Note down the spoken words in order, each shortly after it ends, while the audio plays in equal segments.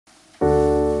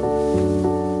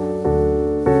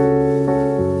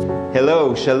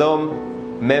Hello,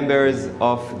 Shalom, members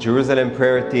of Jerusalem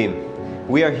Prayer Team.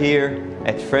 We are here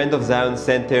at Friend of Zion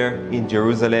Center in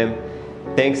Jerusalem.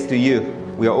 Thanks to you,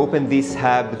 we are open this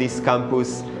hub, this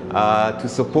campus, to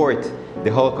support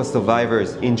the Holocaust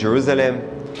survivors in Jerusalem.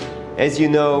 As you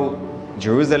know,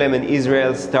 Jerusalem and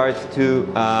Israel start to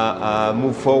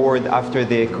move forward after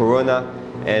the Corona,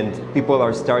 and people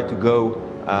are start to go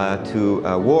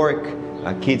to work,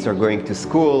 kids are going to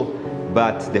school,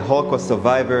 but the Holocaust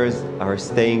survivors are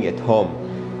staying at home.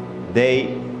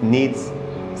 They need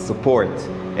support,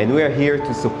 and we are here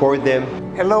to support them.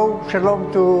 Hello,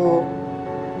 shalom to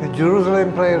the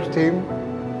Jerusalem Prayer Team.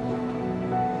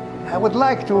 I would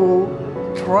like to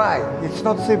try, it's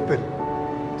not simple,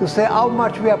 to say how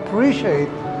much we appreciate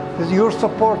that you're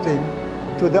supporting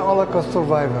to the Holocaust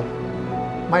survivor.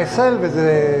 Myself as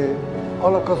a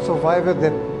Holocaust survivor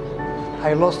that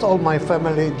I lost all my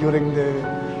family during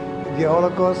the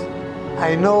Holocaust.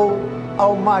 I know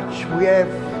how much we have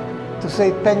to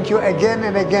say thank you again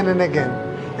and again and again.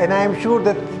 And I am sure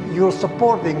that your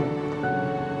supporting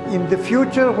in the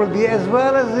future will be as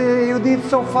well as you did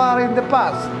so far in the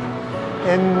past.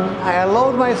 And I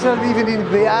allowed myself, even in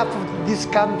behalf of this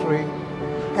country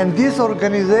and this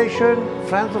organization,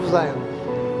 Friends of Zion,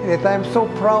 that I'm so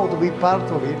proud to be part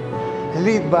of it,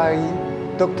 led by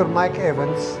Dr. Mike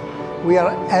Evans. We are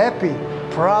happy,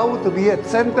 proud to be at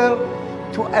center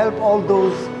to help all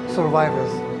those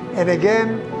survivors. And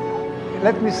again,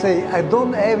 let me say, I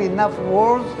don't have enough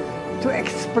words to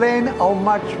explain how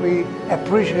much we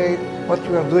appreciate what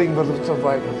we are doing for the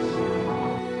survivors.